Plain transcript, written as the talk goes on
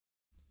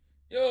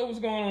Yo, what's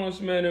going on? It's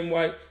your man in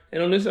white.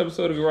 And on this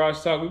episode of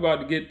Garage Talk, we're about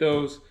to get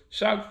those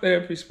shock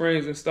therapy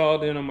springs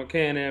installed in on my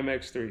Canam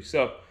X3.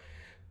 So,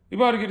 we're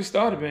about to get it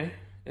started, man.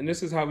 And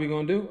this is how we're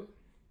going to do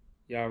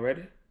it. Y'all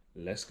ready?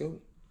 Let's go.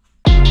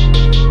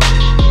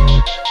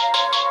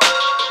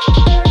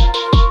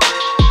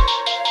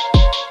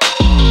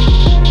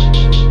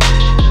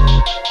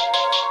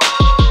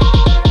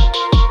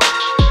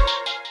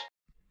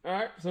 All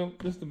right, so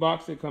this is the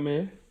box they come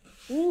in.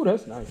 Ooh,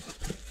 that's nice.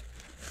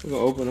 We're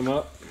going to open them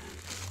up.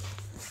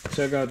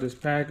 Check out this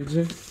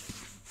packaging.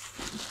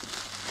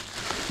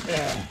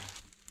 Yeah.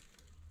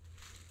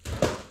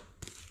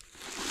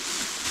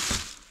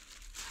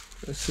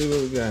 Let's see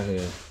what we got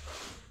here.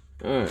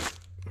 All right.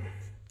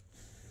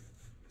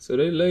 So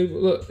they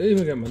label, look, they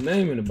even got my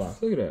name in the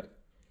box. Look at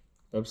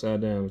that.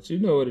 Upside down, but you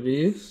know what it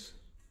is.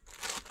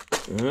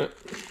 All right.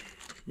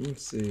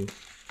 Let's see.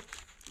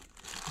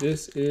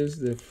 This is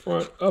the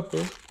front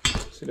upper.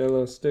 See that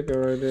little sticker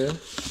right there?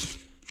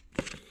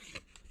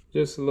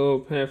 Just a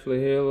little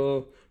pamphlet here, a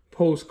little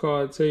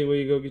postcard, tell you where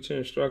you go get your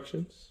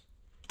instructions.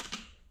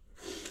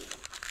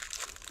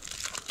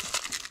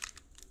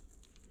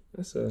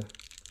 That's a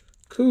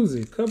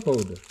koozie, cup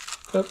holder,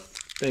 cup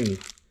thingy.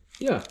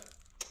 Yeah.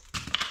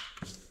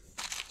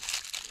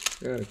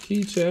 Got a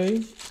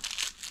keychain.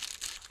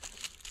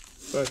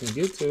 If I can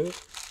get to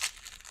it.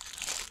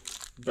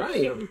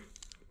 Bam!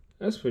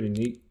 That's pretty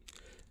neat.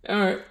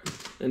 Alright,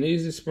 and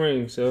these are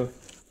springs, so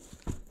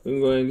we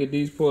can go ahead and get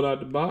these pulled out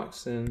the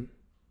box and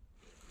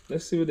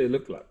let's see what they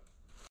look like.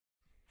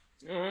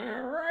 All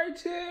right,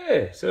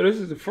 yeah. So this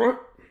is the front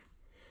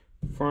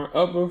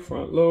upper,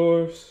 front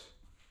lowers,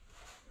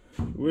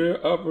 rear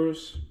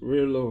uppers,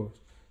 rear lowers.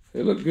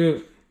 They look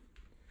good.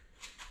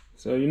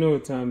 So you know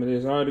what time it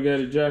is. I already got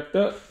it jacked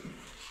up.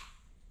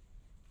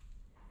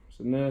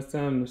 So now it's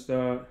time to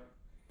start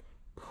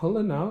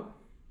pulling out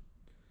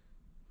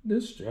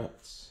the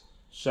struts.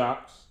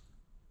 Shocks.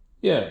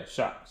 Yeah,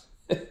 shocks.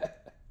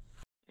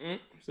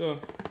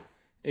 So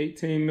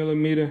 18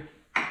 millimeter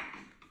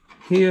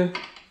here.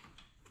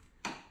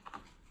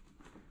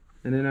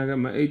 And then I got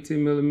my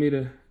 18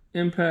 millimeter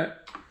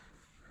impact.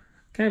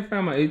 Can't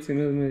find my 18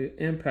 millimeter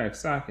impact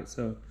socket,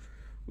 so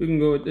we can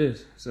go with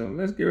this. So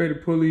let's get ready to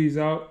pull these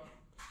out.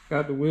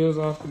 Got the wheels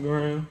off the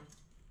ground.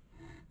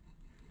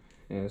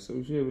 Yeah, so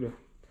we should be able to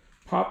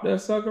pop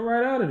that sucker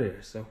right out of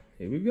there. So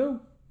here we go.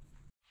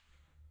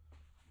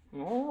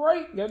 All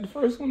right, got the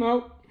first one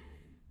out.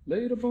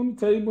 Laid up on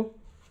the table.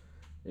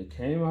 It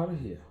came out of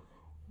here.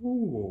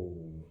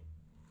 Ooh.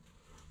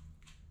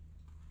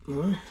 All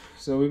right,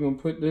 so we're gonna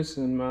put this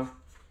in my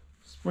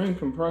spring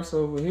compressor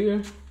over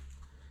here.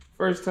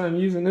 First time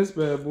using this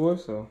bad boy,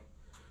 so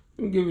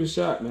let me give it a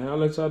shot, man. I'll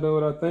let y'all know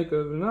what I think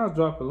of it, and I'll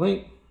drop a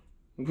link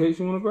in case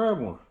you want to grab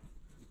one.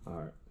 All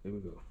right, here we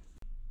go.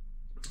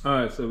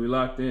 All right, so we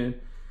locked in,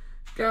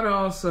 got it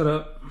all set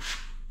up,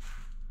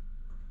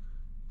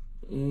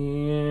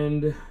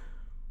 and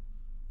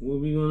what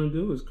we're gonna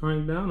do is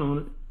crank down on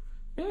it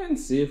and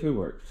see if it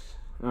works.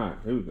 All right,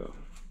 here we go.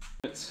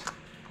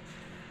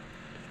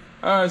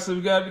 All right, so we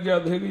got it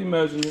together. Here are your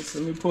measurements.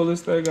 Let me pull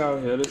this thing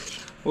out here.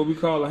 That's what we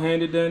call a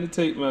handy dandy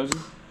tape measure.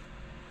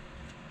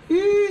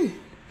 Eee.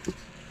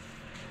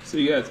 So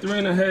you got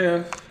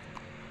 3.5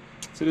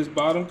 to this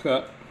bottom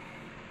cut.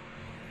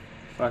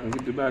 If I can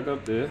get it back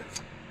up there.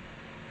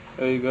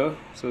 There you go.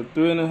 So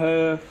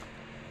 3.5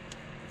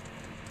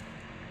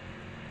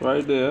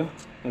 right there.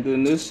 And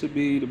then this should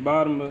be the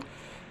bottom of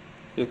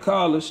your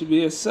collar should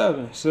be at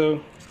 7.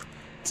 So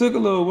took a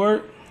little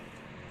work.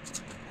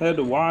 Had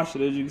to wash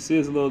it. As you can see,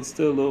 it's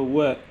still a little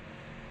wet,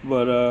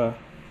 but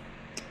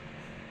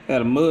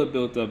had a mud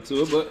built up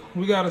to it. But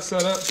we got it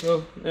set up,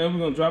 so now we're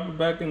gonna drop it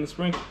back in the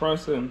spring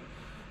compressor and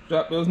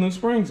drop those new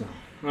springs on.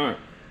 All right.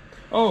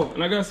 Oh,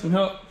 and I got some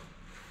help.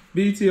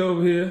 BT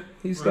over here.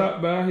 He stopped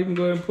by. He can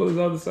go ahead and pull his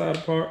other side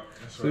apart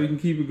so we can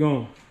keep it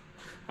going.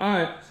 All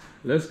right,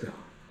 let's go.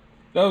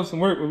 That was some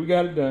work, but we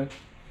got it done.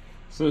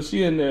 So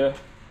she in there,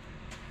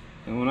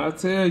 and when I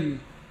tell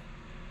you,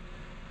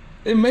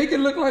 it make it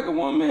look like a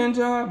one-man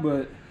job,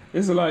 but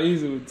it's a lot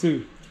easier with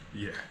two.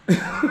 Yeah.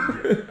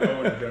 I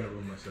would have done it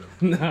with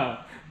myself.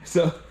 Nah.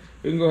 So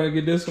we can go ahead and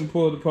get this one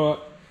pulled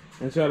apart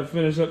and try to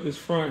finish up this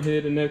front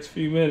here the next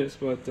few minutes.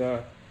 But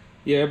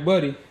yeah,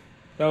 buddy,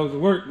 that was the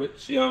work, but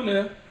she on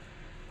there.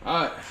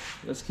 All right,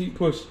 let's keep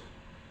pushing.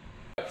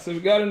 So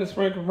we got in the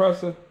spring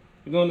compressor.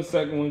 We're doing the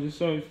second one, just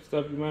showing you some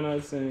stuff you might not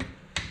have seen.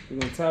 We're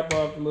gonna tap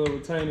off the little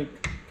retaining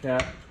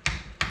cap.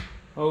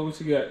 Oh,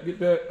 what you got? Get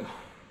that.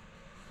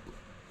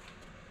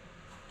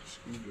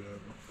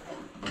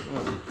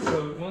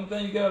 So one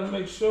thing you gotta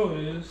make sure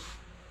is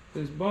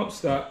this bump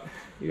stop.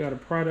 You gotta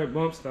pry that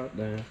bump stop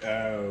down.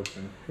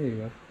 Okay. Here you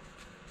go.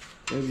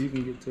 Maybe you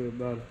can get to it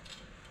better.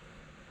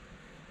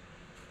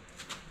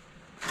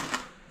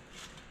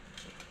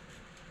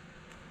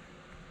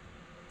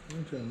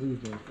 I'm trying to lose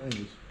those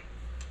fingers.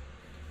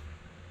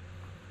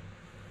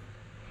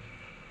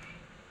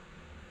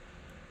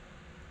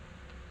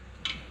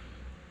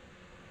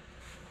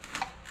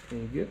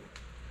 Can you get it?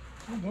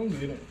 I don't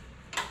get it.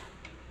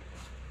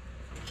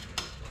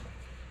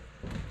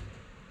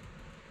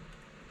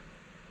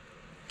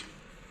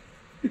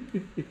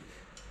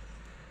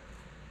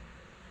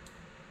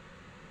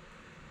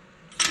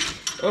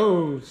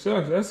 Oh,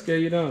 shucks, that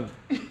scared you down.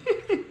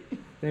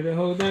 They the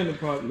whole thing to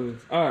pop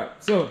loose. Alright,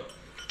 so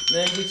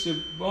now get your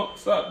bump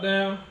stop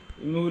down.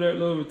 You move that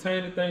little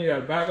retainer thing, you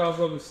gotta back off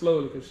of it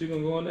slowly because she's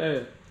gonna go in the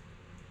air.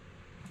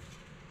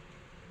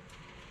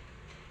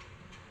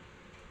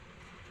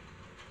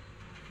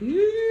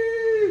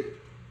 Yee!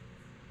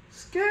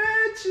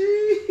 Sketchy!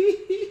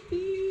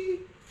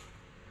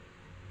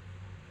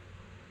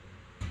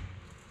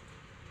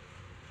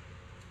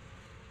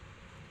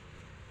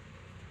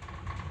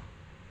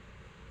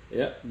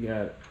 Yep, you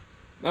got it.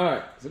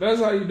 Alright, so that's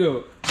how you do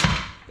it.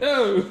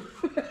 Yo!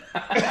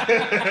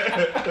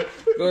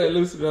 Go ahead,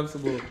 loosen it up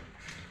some more.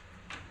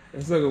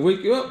 It's like a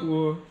wake you up,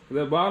 boy.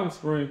 That bottom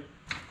spring.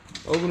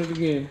 Open it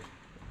again.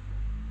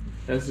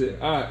 That's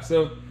it. Alright,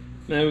 so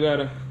now we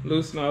gotta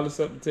loosen all this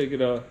up to take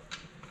it off.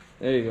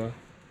 There you go.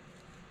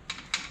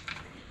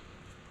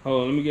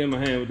 Hold on, let me get in my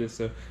hand with this.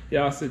 So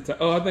y'all sit tight.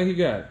 Oh, I think you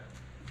got it.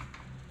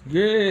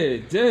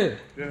 Good,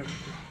 yeah.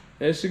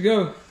 There she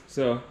go.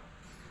 So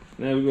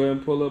now we go ahead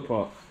and pull it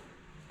apart.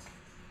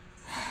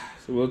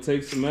 So we'll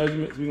take some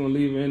measurements. We're gonna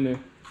leave it in there.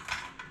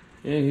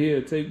 In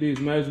here, take these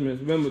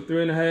measurements. Remember,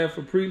 3.5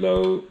 for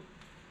preload,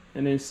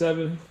 and then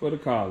 7 for the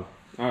collar.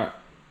 All right,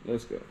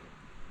 let's go.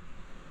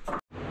 All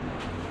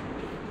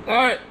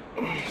right,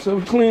 so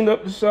we cleaned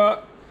up the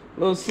shop. A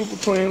little super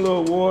clean,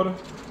 little water.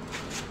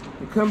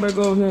 We come back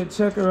over here and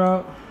check her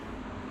out.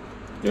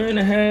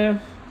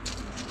 3.5.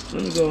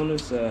 Let me go on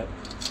this side.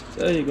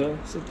 There you go.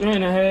 So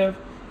 3.5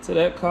 to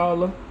that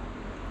collar,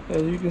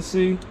 as you can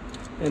see,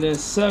 and then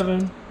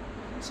 7.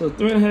 So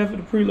 3.5 for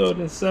the preload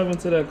and 7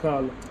 to that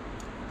collar.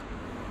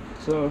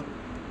 So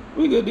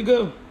we good to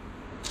go.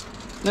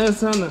 Now it's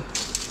time to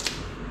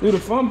do the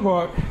fun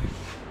part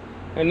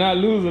and not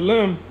lose a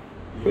limb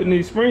putting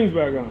these springs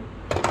back on.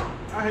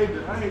 I hate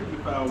the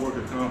foul work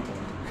of compound.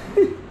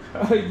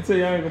 I hate to tell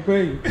you I ain't gonna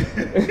pay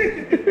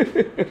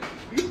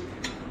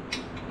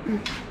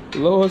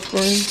you. Lower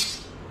spring.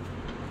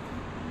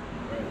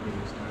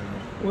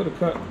 What a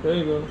cup. There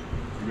you go.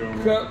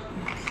 Cup.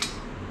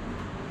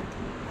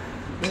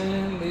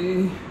 And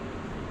the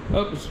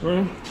upper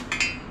spring.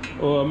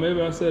 Or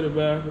maybe I said it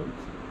backwards.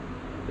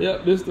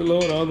 Yep, this the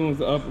lower, the other one's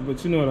the upper,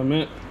 but you know what I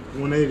meant.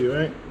 180,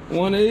 right?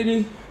 180.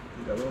 You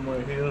got one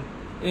more here.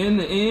 In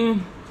the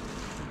end.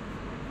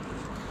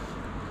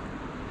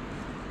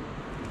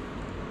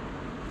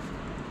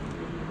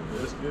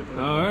 That's good.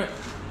 Alright.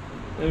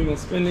 Then we're gonna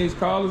spin these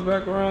collars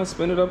back around,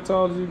 spin it up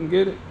tall as you can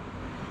get it.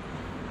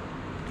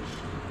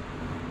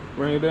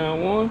 Bring it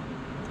down one.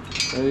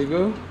 There you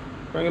go.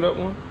 Bring it up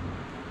one.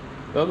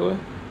 The other way.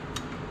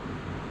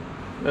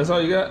 That's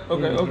all you got?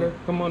 Okay, okay.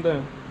 Come on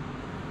down.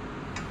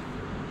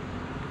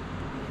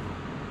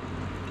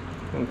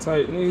 Gonna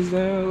tighten these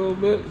down a little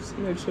bit. Just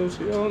make sure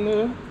she's on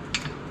there.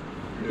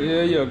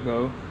 There you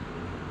go.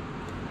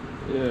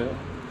 Yeah.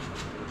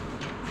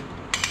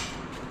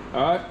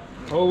 Alright.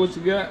 Hold what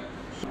you got.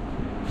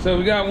 So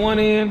we got one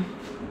in.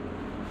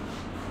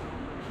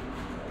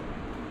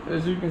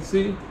 As you can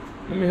see.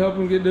 Let me help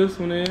him get this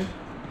one in.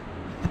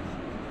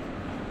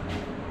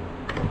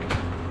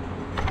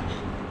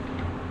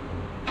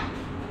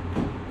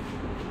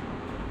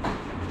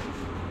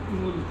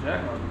 Move this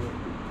jack out of here.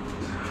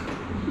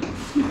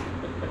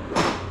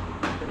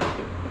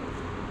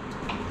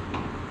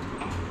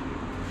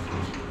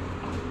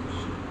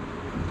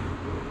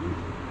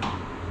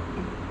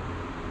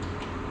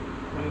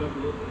 Bring it up a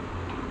little bit.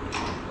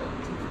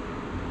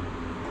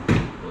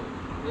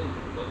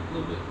 Up a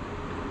little bit.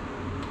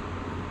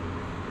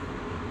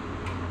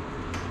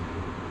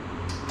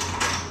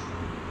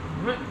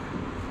 All right.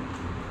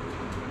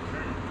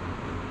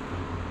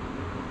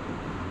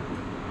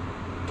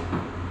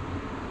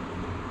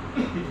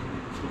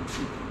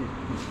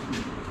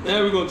 Now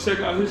we're gonna check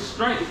out his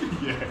strength.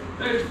 Yeah.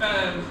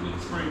 35 is with the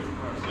spring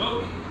compressor.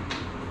 Go.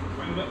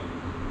 Bring it up.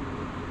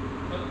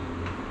 Up.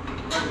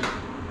 Right there.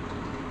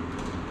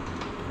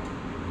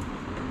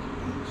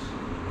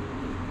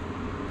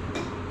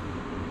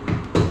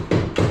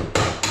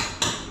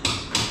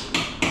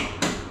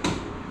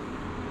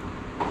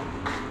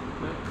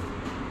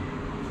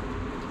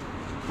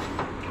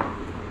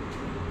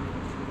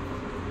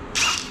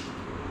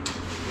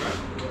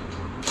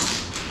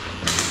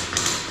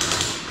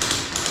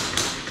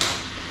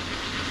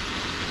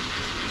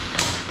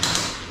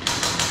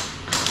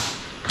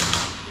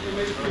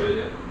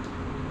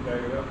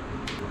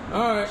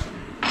 Alright,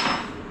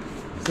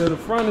 so the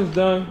front is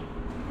done.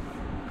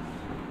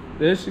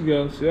 There she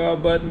goes. She all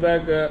buttoned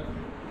back up,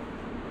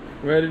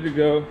 ready to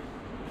go.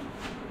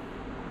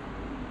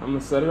 I'm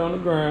gonna set it on the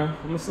ground.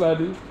 I'm gonna slide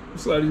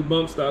these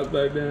bump stops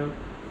back down.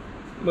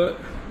 But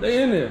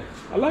they in there.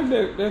 I like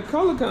that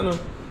color kind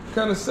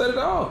of set it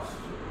off.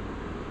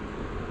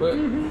 But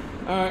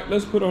alright,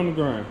 let's put it on the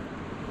ground.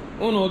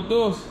 Uno,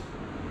 dos.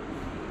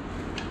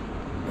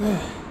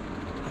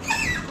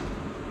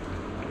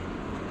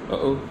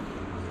 Uh-oh.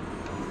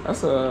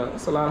 That's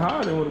a lot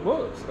higher than what it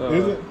was.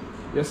 Is it?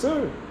 Yes,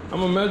 sir. I'm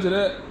gonna measure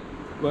that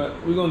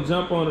But we're gonna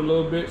jump on a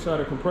little bit, try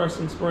to compress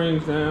some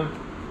springs down,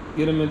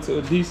 get them into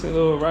a decent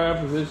little ride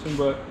position.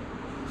 But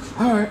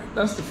all right,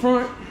 that's the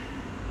front.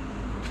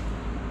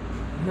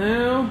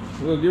 Now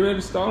we'll get ready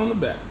to start on the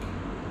back.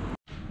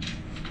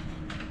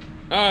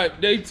 All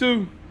right, day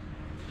 2.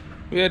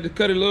 We had to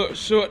cut it a little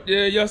short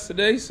there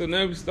yesterday, so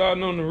now we're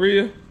starting on the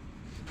rear.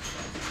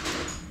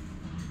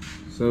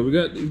 So we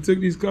took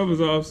these covers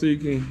off so you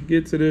can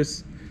get to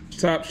this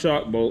top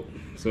shock bolt.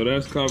 So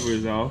that's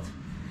coverage off.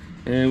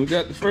 And we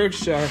got the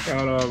first shock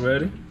out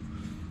already.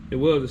 It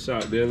was a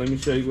shock there. Let me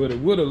show you what it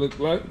would have looked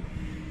like.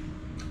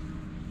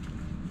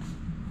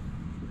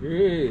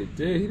 Good,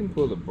 there, he didn't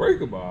pull the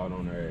breaker bar out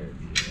on her ass.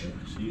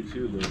 She a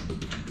little.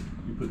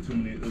 You put too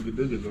many ooga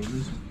boogers on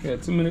this.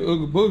 Got too many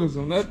ooga boogers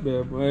on that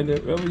bad boy.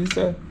 That's what you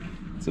said?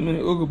 Too many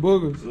ooga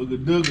boogers. Ooga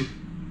dooga.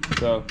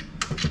 So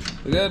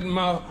we got them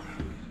out.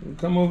 We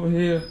come over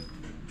here.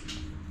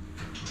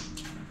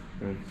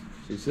 And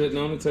she's sitting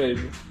on the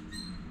table.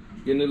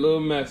 Getting a little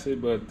messy,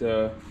 but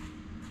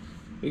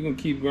we can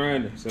keep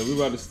grinding. So we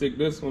about to stick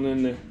this one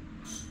in there.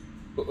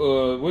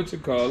 What you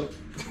call it?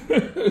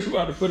 We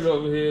about to put it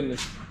over here in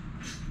the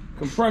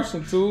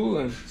compression tool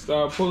and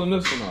start pulling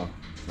this one off.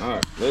 All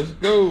right, let's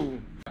go.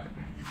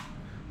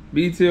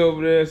 BT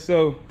over there.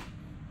 So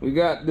we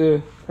got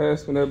the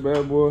pass for that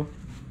bad boy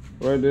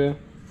right there.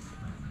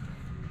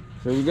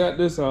 So we got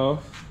this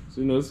off.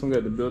 So you know this one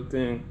got the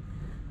built-in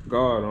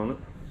guard on it.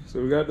 So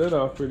we got that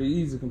off pretty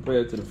easy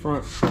compared to the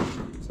front.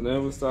 So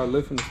then we'll start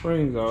lifting the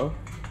springs off.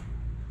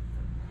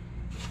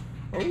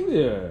 Oh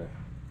yeah.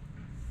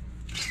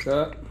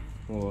 Cut,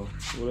 or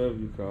whatever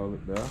you call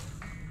it now.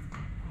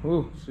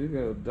 Ooh, she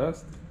got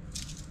dusty.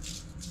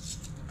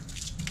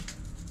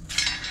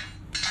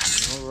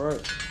 All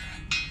right.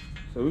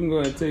 So we can go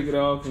ahead and take it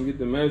off and get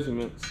the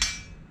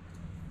measurements.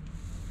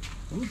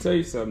 Let me tell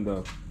you something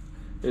though.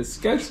 As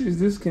sketchy as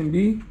this can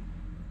be,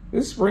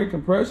 this spring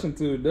compression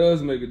tool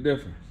does make a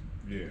difference.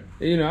 Yeah.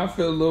 You know, I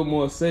feel a little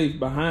more safe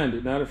behind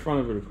it, not in front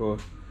of it, of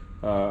course.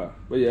 But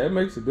yeah, it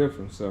makes a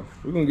difference. So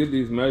we're gonna get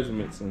these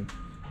measurements and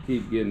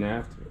keep getting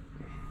after it.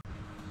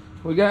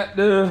 We got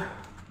the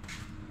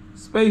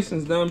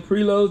spacings done.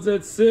 Preloads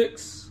at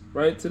 6,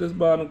 right to this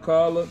bottom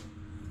collar.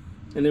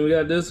 And then we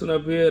got this one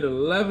up here at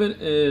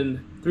 11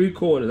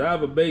 3/4. I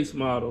have a base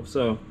model,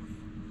 so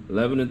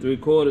 11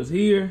 3/4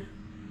 here,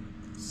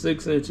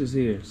 6 inches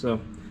here. So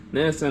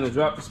now it's time to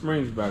drop the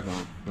springs back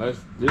on.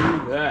 Let's do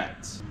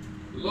that.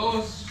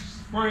 Lower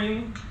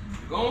spring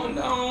going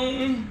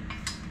down.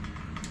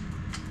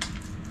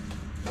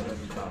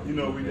 You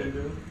know what we didn't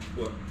do?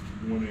 What?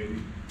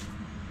 180.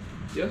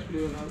 Yes, we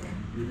did another one.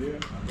 You did? I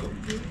thought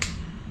you did.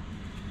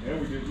 And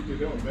we did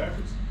that one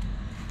backwards.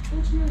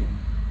 What you mean?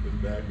 It's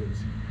backwards.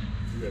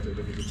 You got to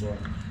look at the bar.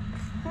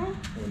 Huh?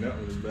 When that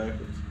one is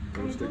backwards.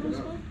 Can we go this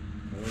way? I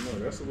don't know.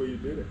 That's the way you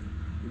did it.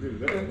 You did it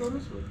that Yeah, way. go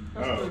this way.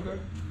 That's Oh. okay.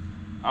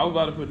 I was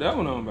about to put that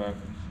one on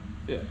backwards.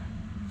 Yeah.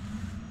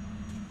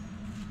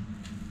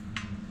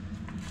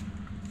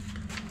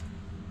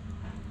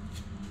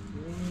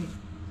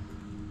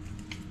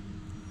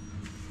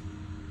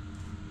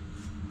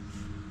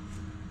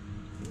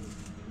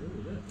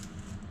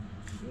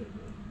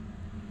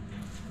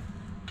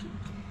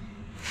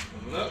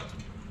 Coming up.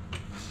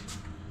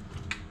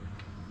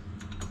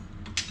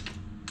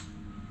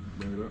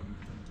 Bring it up.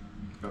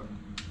 Up.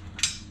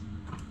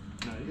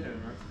 Nah, you got it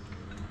right.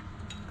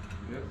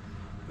 Yep.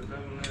 Put that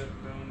one there,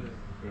 put that one there.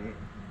 Right.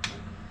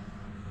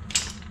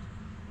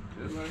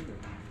 Just like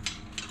that.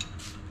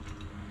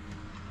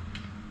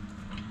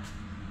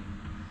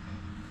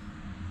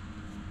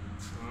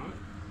 Alright.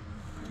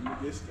 You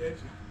get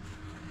sketchy.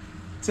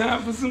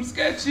 Time for some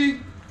sketchy.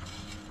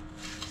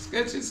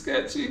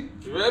 Sketchy.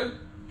 You ready?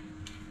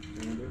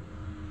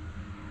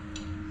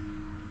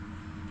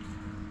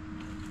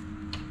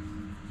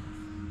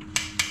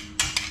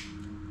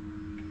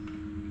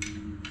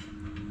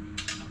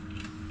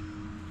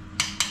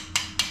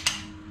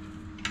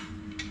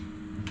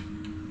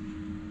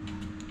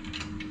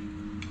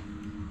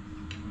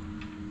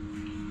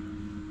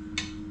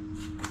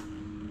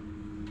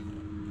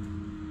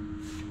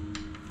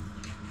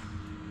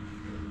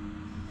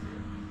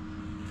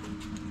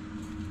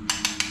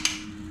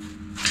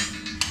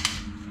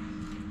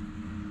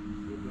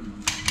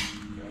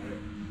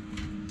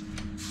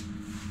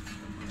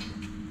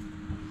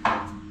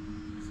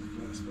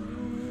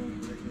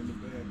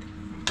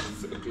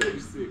 Let me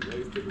see. Let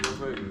me stick my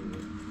fingers in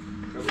there.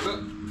 Cover it up.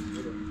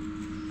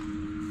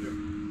 Yep.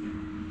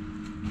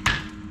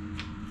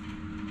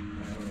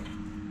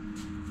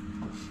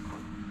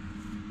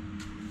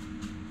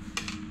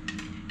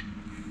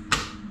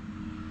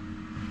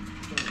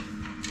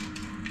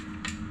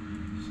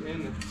 She in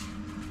there.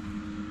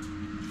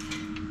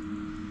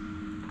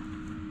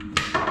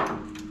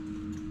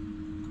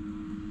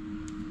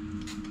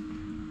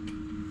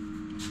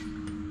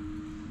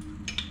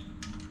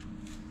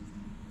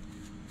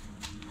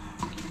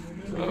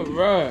 All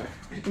right,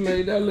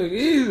 made that look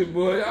easy,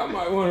 boy. Y'all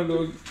might want to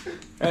go.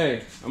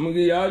 Hey, I'm gonna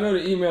give y'all know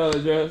the email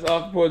address: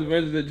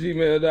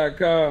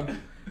 OTPAdventures@gmail.com.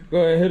 Go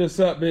ahead and hit us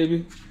up,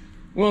 baby.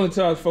 We only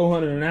charge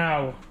 $400 an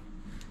hour.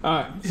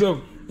 All right,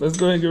 so let's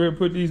go ahead and get ready to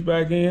put these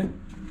back in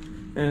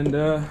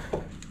and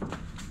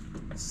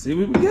see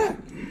what we got.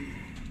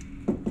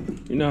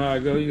 You know how I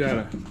go. You got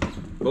a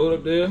boat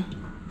up there.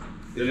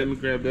 Yeah, let me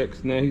grab that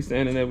because now he's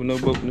standing there with no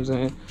boat in his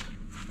hand.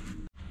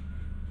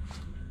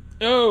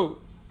 Yo!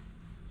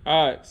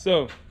 All right,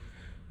 so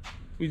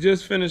we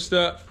just finished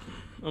up.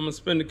 I'm gonna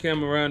spin the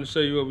camera around to show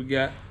you what we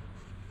got.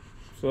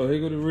 So here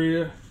go the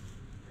rear.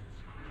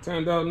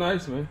 Turned out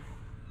nice, man.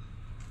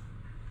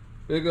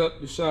 Big up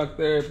the shock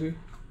therapy.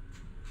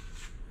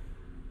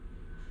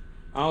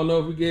 I don't know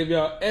if we gave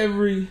y'all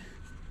every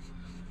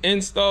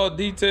install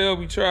detail.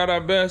 We tried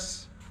our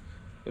best,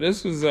 but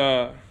this was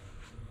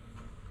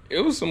it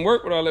was some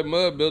work with all that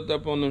mud built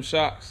up on them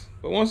shocks.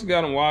 But once you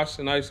got them washed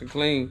and nice and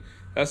clean,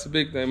 that's the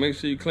big thing. Make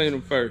sure you clean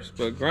them first.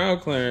 But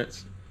ground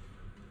clearance,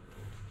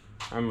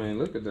 I mean,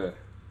 look at that.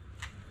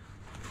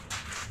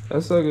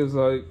 That sucker's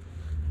like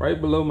right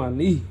below my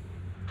knee.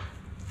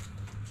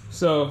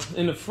 So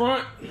in the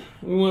front,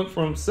 we went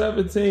from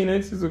 17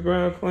 inches of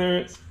ground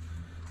clearance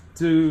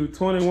to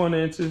 21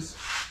 inches.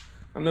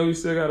 I know we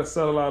still gotta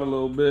settle out a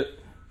little bit.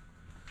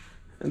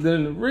 And then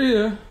in the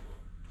rear,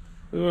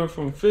 we went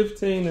from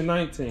 15 to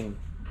 19.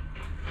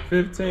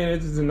 15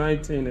 inches to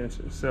 19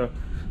 inches. So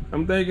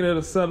I'm thinking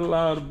it'll settle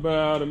out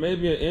about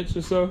maybe an inch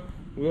or so.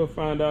 We'll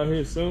find out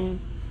here soon.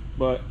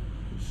 But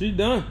she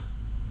done.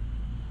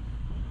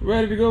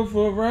 Ready to go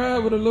for a ride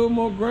with a little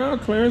more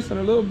ground clearance and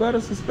a little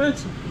better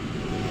suspension.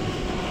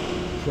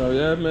 So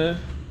yeah, man.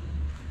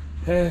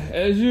 Hey,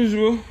 as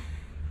usual,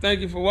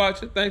 thank you for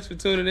watching. Thanks for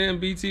tuning in.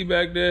 BT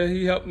back there,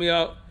 he helped me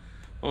out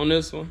on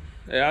this one.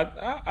 Hey,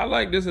 I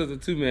like this as a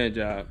two-man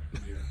job.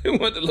 It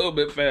went a little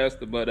bit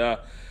faster,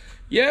 but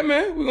yeah,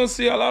 man, we're gonna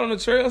see y'all out on the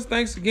trails.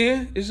 Thanks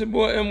again. It's your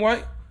boy M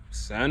White,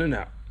 signing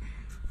out.